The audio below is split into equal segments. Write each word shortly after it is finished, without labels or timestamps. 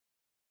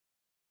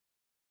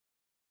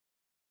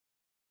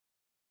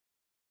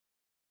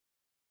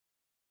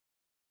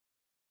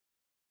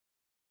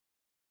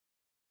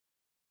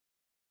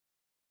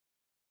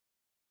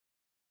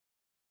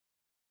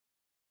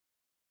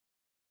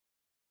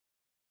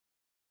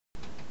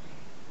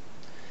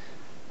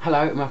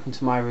Hello and welcome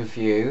to my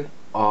review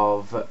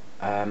of,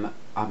 I'm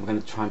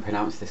going to try and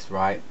pronounce this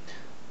right,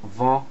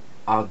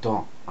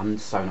 Ardents. I'm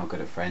so not good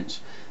at French.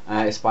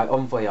 It's by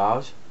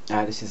Voyage.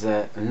 This is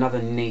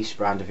another niche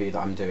brand review that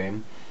I'm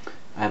doing.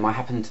 I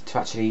happened to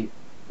actually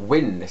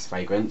win this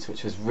fragrance,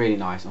 which was really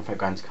nice on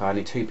Fragrantica.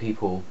 Only 2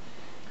 people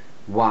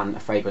won a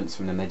fragrance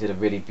from them. They did a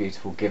really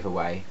beautiful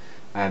giveaway,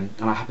 and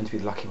I happened to be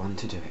the lucky one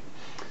to do it.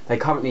 They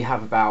currently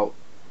have about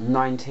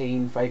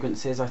 19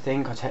 fragrances, I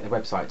think. I checked the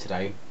website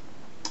today,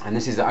 and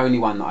this is the only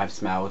one that I've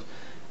smelled,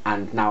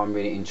 and now I'm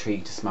really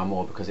intrigued to smell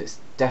more because it's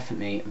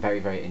definitely very,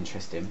 very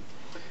interesting.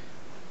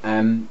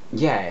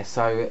 Yeah,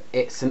 so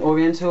it's an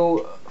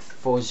Oriental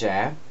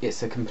foray.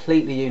 It's a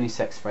completely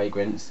unisex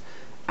fragrance,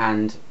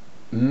 and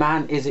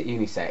man, is it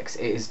unisex.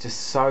 It is just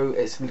so,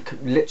 it's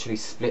literally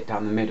split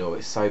down the middle.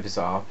 It's so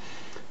bizarre.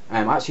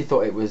 I actually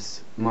thought it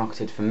was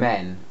marketed for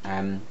men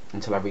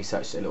until I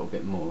researched it a little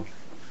bit more.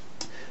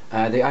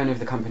 The owner of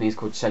the company is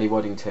called Shelley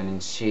Waddington,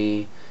 and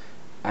she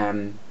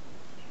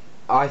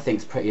I think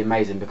it's pretty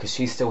amazing because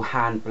she still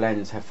hand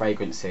blends her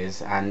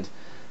fragrances, and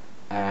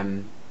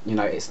you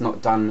know, it's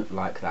not done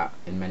like that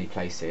in many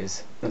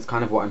places. That's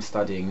kind of what I'm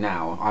studying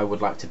now. I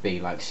would like to be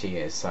like she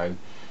is, so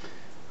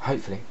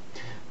hopefully.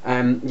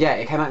 Yeah,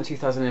 it came out in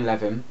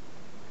 2011.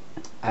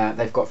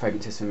 They've got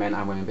fragrances for men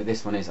and women, but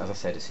this one is, as I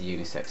said, it's a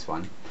unisex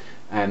one.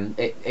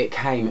 It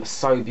came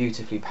so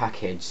beautifully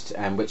packaged,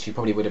 which you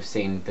probably would have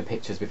seen the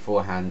pictures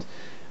beforehand.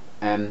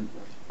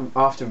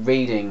 After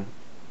reading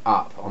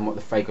up on what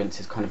the fragrance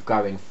is kind of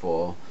going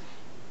for,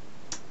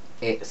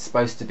 it's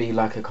supposed to be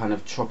like a kind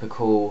of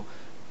tropical,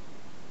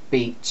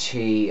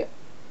 beachy,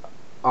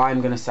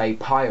 I'm going to say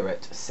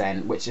pirate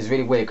scent, which is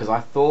really weird because I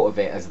thought of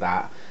it as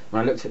that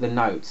when I looked at the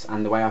notes,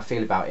 and the way I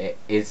feel about it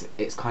is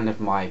it's kind of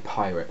my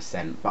pirate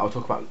scent, but I'll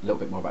talk about a little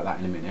bit more about that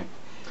in a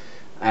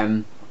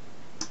minute.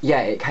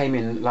 Yeah, it came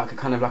in like a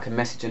kind of like a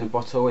message in a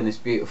bottle in this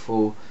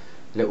beautiful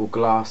little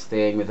glass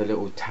thing with a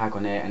little tag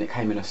on it, and it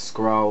came in a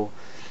scroll.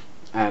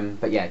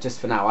 But yeah, just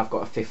for now I've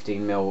got a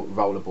 15ml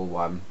rollable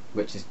one,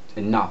 which is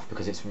enough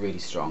because it's really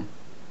strong.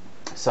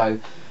 So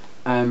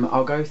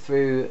I'll go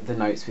through the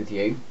notes with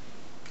you.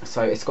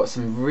 So it's got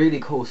some really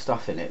cool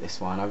stuff in it,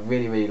 this one. I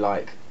really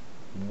like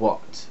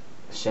what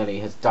Shelley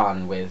has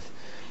done with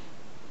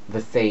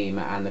the theme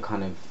and the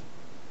kind of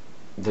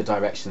the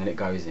direction that it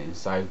goes in.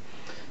 So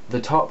the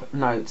top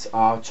notes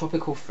are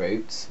tropical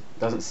fruits,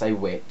 doesn't say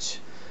which.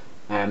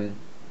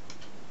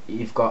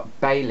 You've got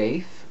bay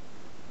leaf,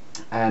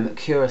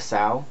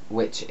 curacao,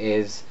 which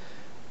is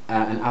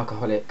an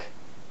alcoholic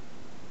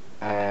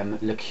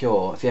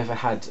liqueur. If you ever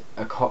had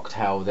a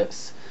cocktail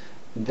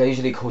they're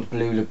usually called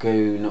Blue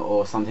Lagoon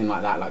or something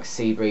like that, like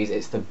Sea Breeze,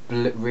 it's the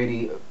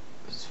really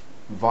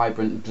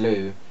vibrant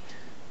blue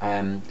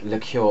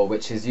liqueur,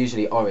 which is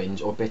usually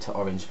orange or bitter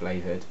orange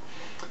flavoured.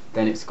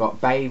 Then it's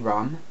got bay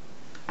rum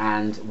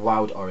and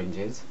wild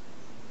oranges.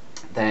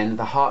 Then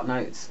the heart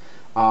notes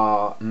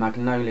are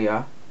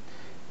magnolia,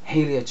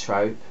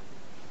 heliotrope,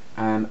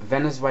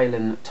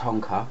 Venezuelan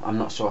tonka. I'm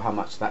not sure how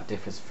much that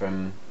differs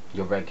from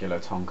your regular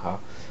tonka,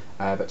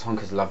 but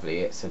tonka's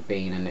lovely. It's a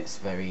bean and it's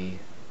very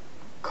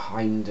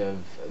kind of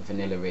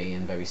vanilla-y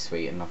and very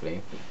sweet and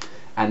lovely.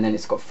 And then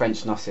it's got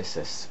French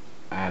narcissus,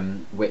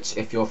 which,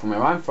 if you're from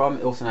where I'm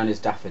from, also known as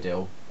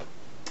daffodil.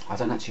 I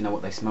don't actually know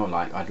what they smell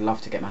like. I'd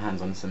love to get my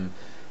hands on some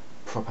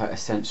proper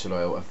essential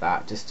oil of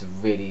that just to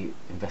really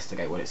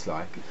investigate what it's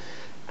like.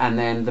 And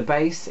then the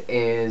base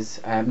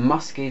is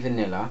musky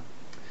vanilla,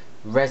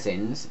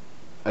 resins,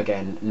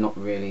 again not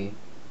really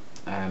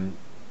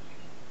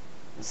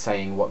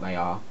saying what they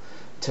are,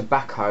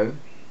 tobacco,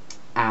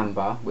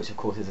 amber, which of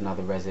course is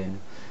another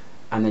resin,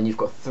 and then you've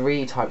got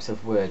 3 types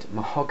of wood: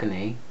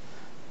 mahogany,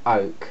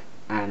 oak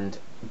and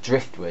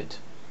driftwood,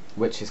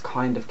 which is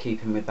kind of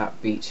keeping with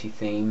that beachy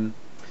theme.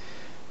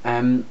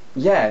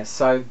 Yeah,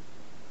 so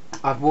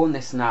I've worn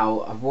this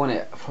now. I've worn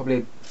it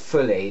probably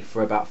fully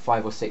for about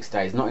 5 or 6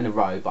 days, not in a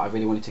row, but I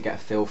really wanted to get a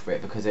feel for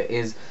it because it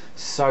is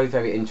so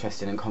very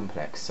interesting and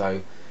complex.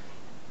 So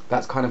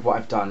that's kind of what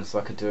I've done, so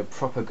I could do a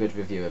proper good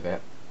review of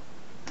it.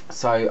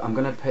 So I'm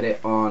going to put it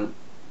on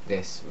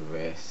this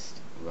wrist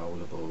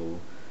rollable.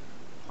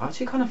 I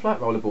actually kind of like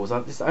rollables.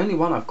 It's the only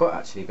one I've got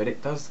actually, but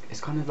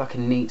it's kind of like a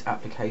neat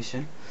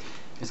application.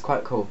 It's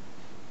quite cool.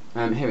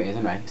 Here it is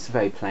anyway. It's a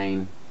very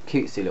plain,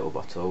 cutesy little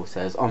bottle. It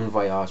says On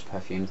Voyage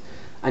perfumes,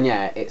 and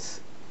yeah,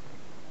 it's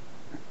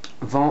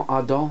Vent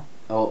Ardent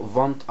or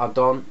Vent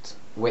Ardent,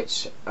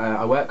 which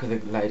I work with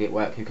a lady at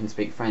work who can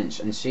speak French,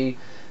 and she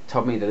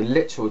told me that the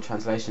literal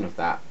translation of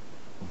that,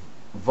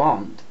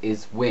 vent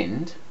is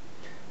wind,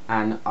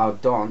 and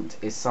ardent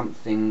is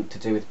something to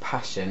do with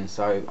passion,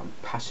 so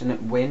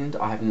passionate wind.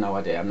 I have no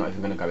idea. I'm not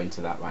even going to go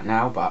into that right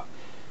now, but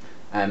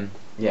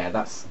yeah,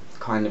 that's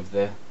kind of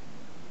the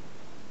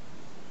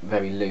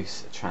very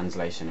loose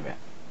translation of it.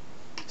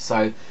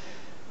 So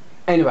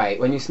anyway,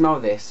 when you smell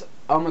this,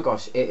 oh my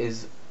gosh, it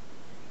is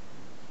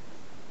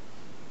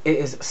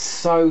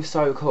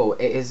so cool.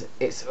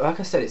 It's like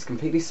I said, it's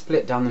completely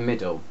split down the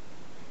middle.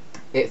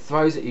 It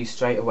throws at you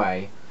straight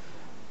away.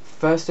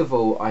 First of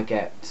all, I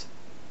get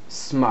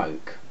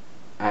smoke,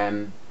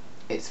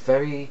 It's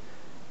very,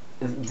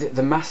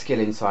 the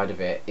masculine side of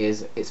it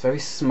is it's very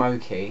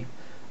smoky,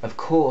 of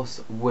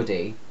course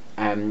woody,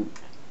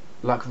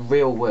 like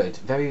real wood,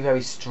 very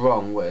very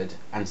strong wood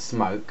and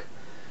smoke,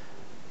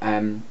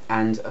 and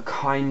a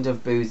kind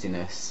of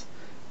booziness.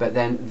 But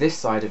then this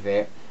side of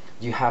it,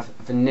 you have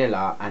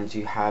vanilla and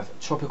you have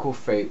tropical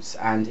fruits,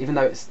 and even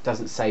though it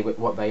doesn't say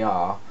what they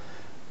are,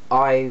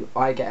 I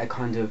get a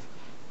kind of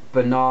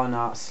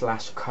banana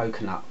slash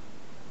coconut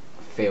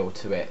feel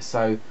to it.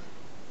 So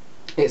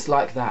it's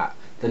like that.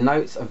 The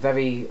notes are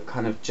very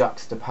kind of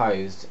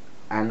juxtaposed,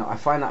 and I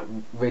find that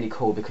really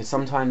cool because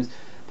sometimes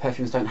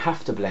perfumes don't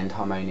have to blend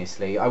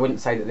harmoniously. I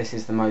wouldn't say that this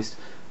is the most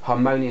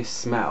harmonious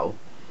smell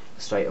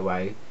straight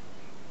away.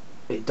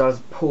 It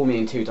does pull me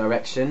in two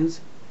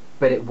directions,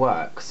 but it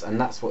works, and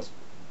that's what's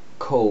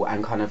cool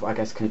and kind of, I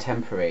guess,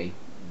 contemporary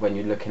when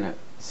you're looking at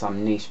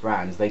some niche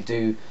brands. They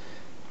do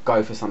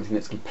go for something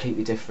that's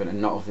completely different and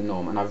not of the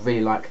norm, and I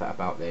really like that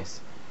about this.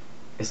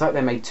 It's like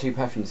they made two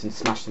perfumes and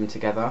smashed them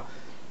together.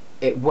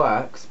 It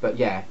works, but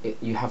yeah,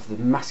 you have the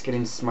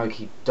masculine,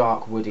 smoky,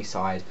 dark, woody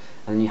side,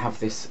 and then you have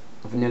this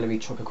vanilla-y,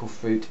 tropical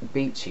fruit,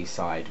 beachy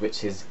side,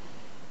 which is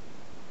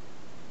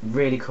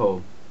really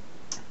cool.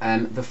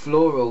 The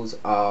florals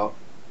are,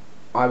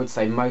 I would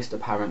say, most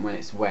apparent when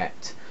it's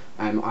wet.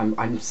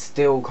 I'm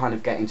still kind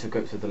of getting to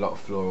grips with a lot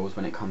of florals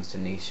when it comes to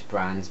niche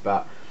brands,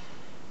 but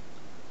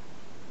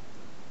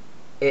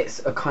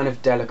it's a kind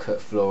of delicate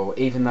floral,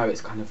 even though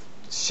it's kind of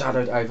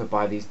shadowed over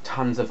by these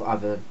tons of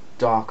other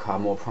darker,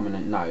 more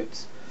prominent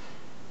notes.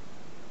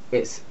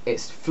 It's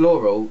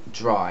floral,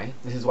 dry.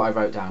 This is what I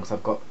wrote down because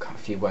I've got a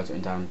few words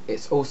written down.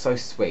 It's also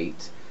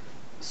sweet,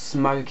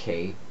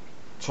 smoky,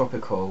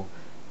 tropical,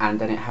 and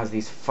then it has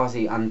these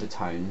fuzzy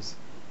undertones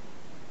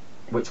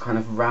which kind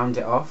of round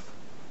it off.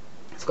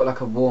 It's got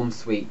like a warm,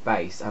 sweet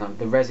base, and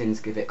the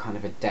resins give it kind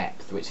of a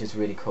depth, which is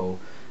really cool.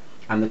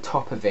 And the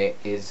top of it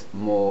is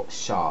more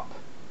sharp.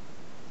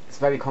 It's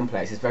very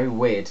complex. It's very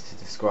weird to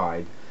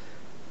describe,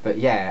 but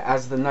yeah,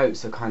 as the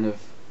notes are kind of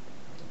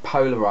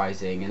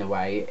polarizing in a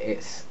way,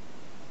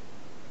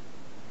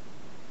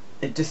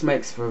 it just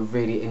makes for a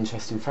really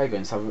interesting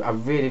fragrance. I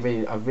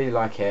really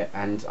like it,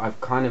 and I've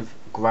kind of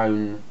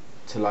grown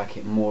to like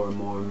it more and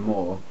more and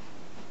more.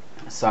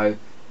 So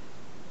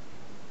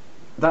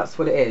that's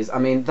what it is. I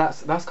mean,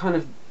 that's kind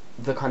of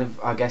the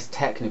I guess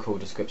technical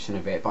description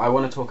of it, but I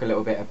want to talk a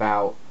little bit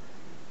about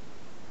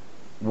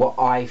what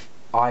I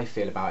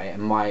feel about it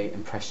and my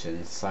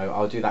impressions. So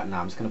I'll do that now.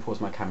 I'm just going to pause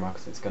my camera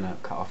because it's going to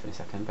cut off in a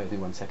second. Bear with me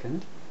 1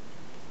 second.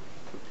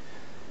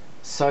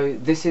 So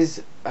this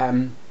is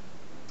kind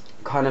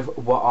of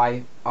what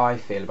I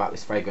feel about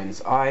this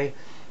fragrance.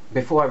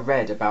 Before I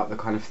read about the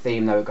kind of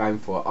theme they were going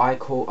for, I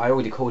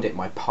already called it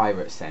my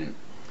pirate scent.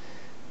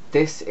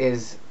 This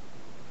is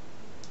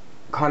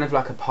kind of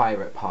like a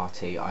pirate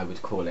party, I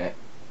would call it.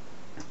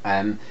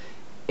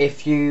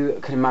 If you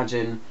can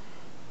imagine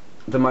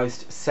the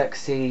most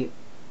sexy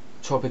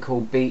tropical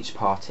beach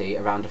party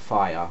around a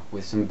fire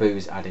with some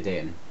booze added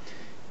in.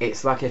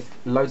 It's like if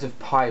loads of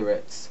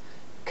pirates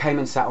came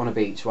and sat on a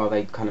beach while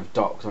they kind of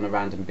docked on a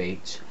random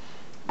beach,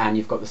 and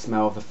you've got the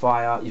smell of the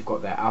fire, you've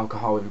got their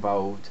alcohol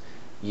involved,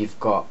 you've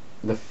got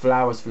the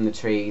flowers from the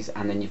trees,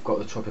 and then you've got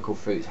the tropical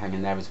fruits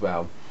hanging there as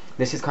well.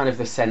 This is kind of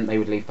the scent they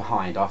would leave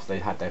behind after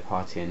they'd had their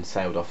party and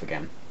sailed off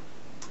again.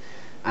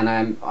 And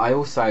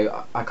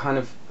I kind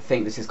of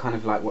think this is kind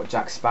of like what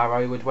Jack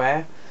Sparrow would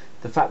wear.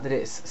 The fact that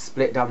it's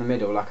split down the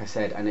middle, like I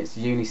said, and it's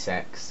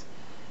unisex,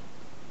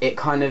 it's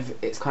kind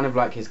of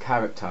like his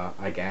character,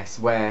 I guess,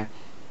 where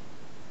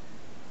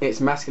it's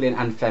masculine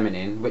and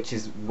feminine, which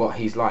is what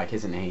he's like,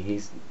 isn't he?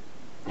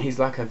 He's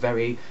like a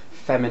very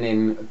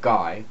feminine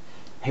guy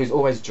who's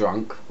always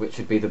drunk, which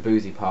would be the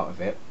boozy part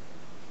of it.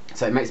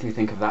 So it makes me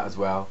think of that as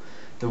well.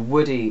 The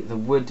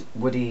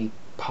woody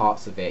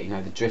parts of it, you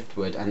know, the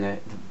driftwood, and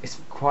it's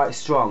quite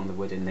strong, the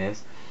wood in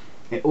this.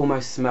 It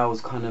almost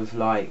smells kind of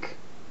like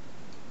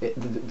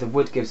the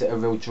wood gives it a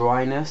real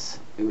dryness,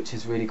 which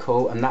is really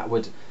cool, and that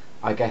would,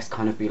 I guess,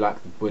 kind of be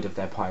like the wood of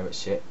their pirate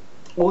ship,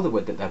 or the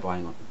wood that they're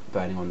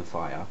burning on the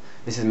fire.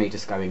 This is me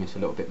just going into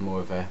a little bit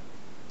more of a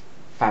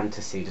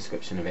fantasy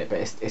description of it, but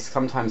it's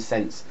sometimes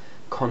scents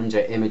conjure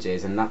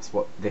images, and that's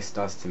what this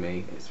does to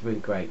me. It's really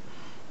great.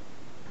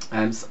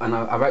 And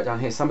I wrote down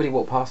here, somebody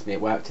walked past me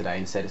at work today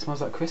and said, "It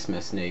smells like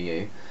Christmas near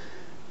you."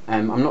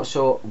 I'm not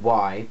sure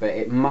why, but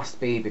it must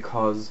be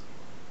because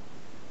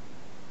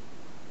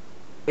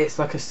it's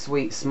like a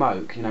sweet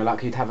smoke, you know,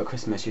 like you'd have at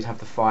Christmas. You'd have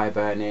the fire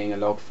burning, a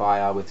log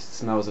fire with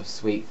smells of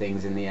sweet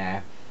things in the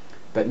air,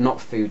 but not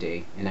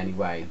foody in any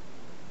way.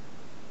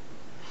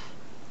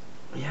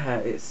 Yeah,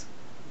 it's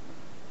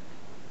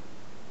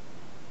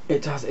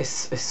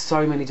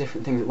so many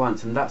different things at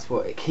once, and that's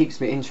what it keeps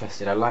me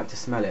interested. I like to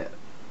smell it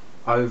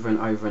over and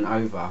over and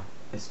over.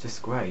 It's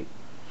just great.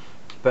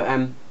 But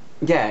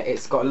yeah,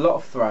 it's got a lot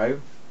of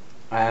throw.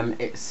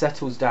 It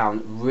settles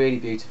down really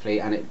beautifully,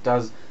 and it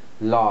does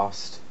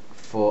last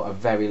for a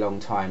very long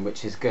time,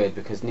 which is good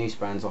because niche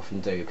brands often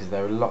do, because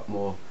there's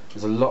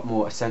a lot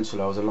more essential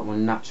oils, a lot more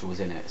naturals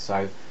in it.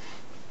 So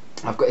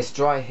I've got it's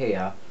dry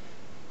here,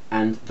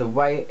 and the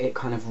way it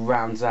kind of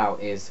rounds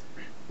out is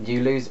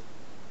you lose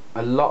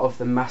a lot of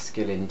the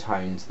masculine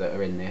tones that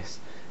are in this.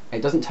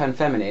 It doesn't turn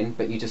feminine,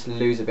 but you just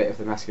lose a bit of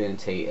the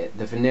masculinity.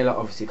 The vanilla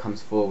obviously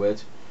comes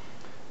forward.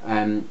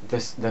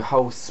 The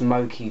whole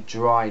smoky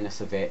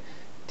dryness of it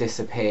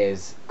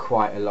disappears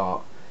quite a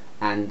lot,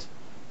 and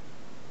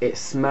it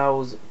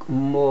smells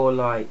more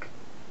like,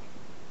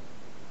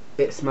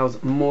 it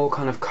smells more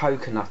kind of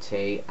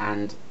coconutty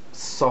and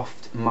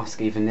soft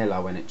musky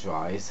vanilla when it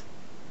dries.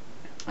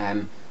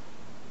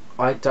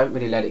 I don't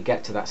really let it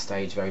get to that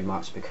stage very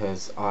much,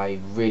 because I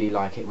really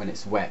like it when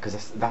it's wet,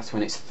 because that's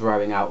when it's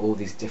throwing out all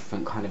these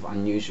different kind of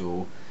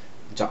unusual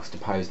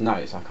juxtaposed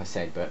notes, like I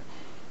said. But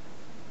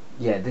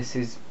yeah,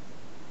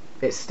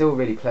 it's still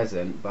really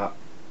pleasant, but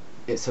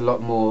it's a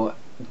lot more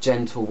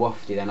gentle,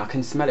 wafty. Then I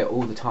can smell it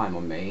all the time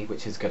on me,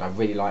 which is good. I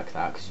really like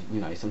that, because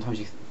you know, sometimes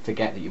you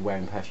forget that you're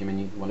wearing perfume and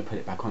you want to put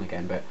it back on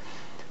again, but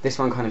this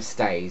one kind of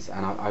stays,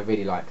 and I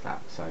really like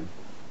that.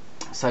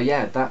 So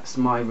yeah, that's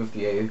my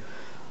review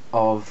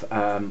of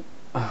I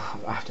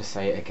have to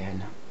say it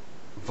again,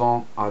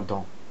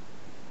 Ardents,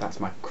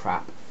 that's my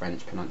crap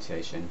French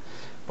pronunciation,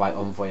 by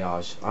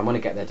Voyage. I want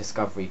to get their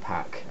discovery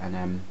pack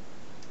and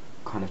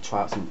kind of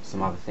try out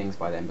some other things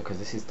by them, because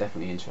this is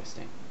definitely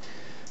interesting.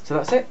 So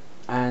that's it,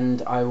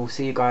 and I will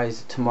see you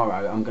guys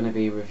tomorrow. I'm going to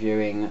be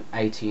reviewing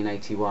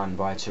 1881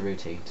 by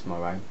Cerruti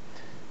tomorrow.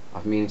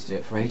 I've been meaning to do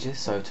it for ages,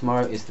 so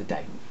tomorrow is the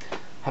day.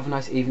 Have a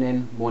nice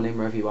evening, morning,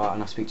 wherever you are,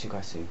 and I'll speak to you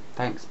guys soon.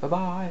 Thanks, bye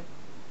bye.